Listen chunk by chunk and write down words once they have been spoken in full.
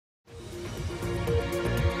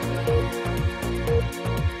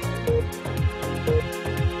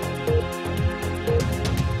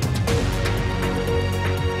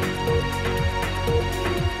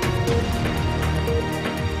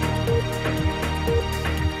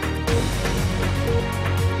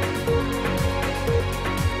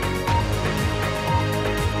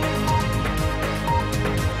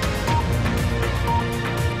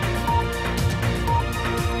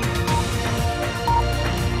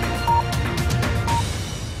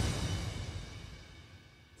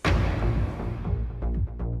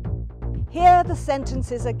the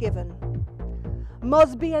sentences are given.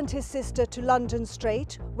 Mosby and his sister to London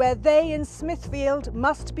straight, where they in Smithfield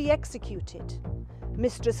must be executed.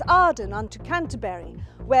 Mistress Arden unto Canterbury,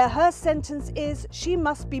 where her sentence is she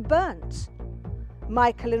must be burnt.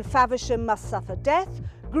 Michael in Faversham must suffer death,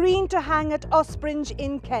 Green to hang at Ospringe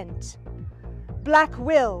in Kent. Black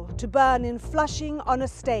Will to burn in Flushing on a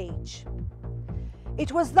stage.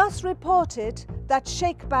 It was thus reported that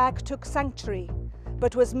Shakebag took sanctuary,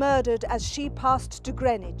 but was murdered as she passed to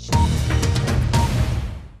Greenwich.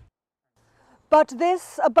 But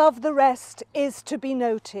this, above the rest, is to be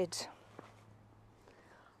noted.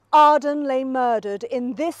 Arden lay murdered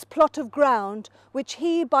in this plot of ground which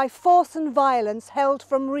he by force and violence held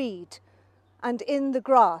from Reed, and in the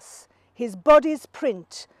grass his body's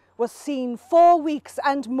print was seen 4 weeks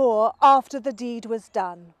and more after the deed was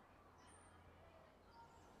done.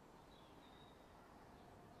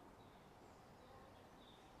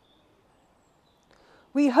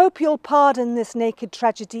 We hope you'll pardon this naked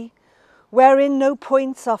tragedy, wherein no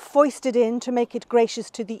points are foisted in to make it gracious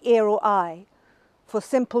to the ear or eye, for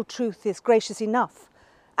simple truth is gracious enough,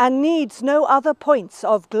 and needs no other points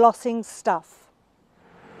of glossing stuff.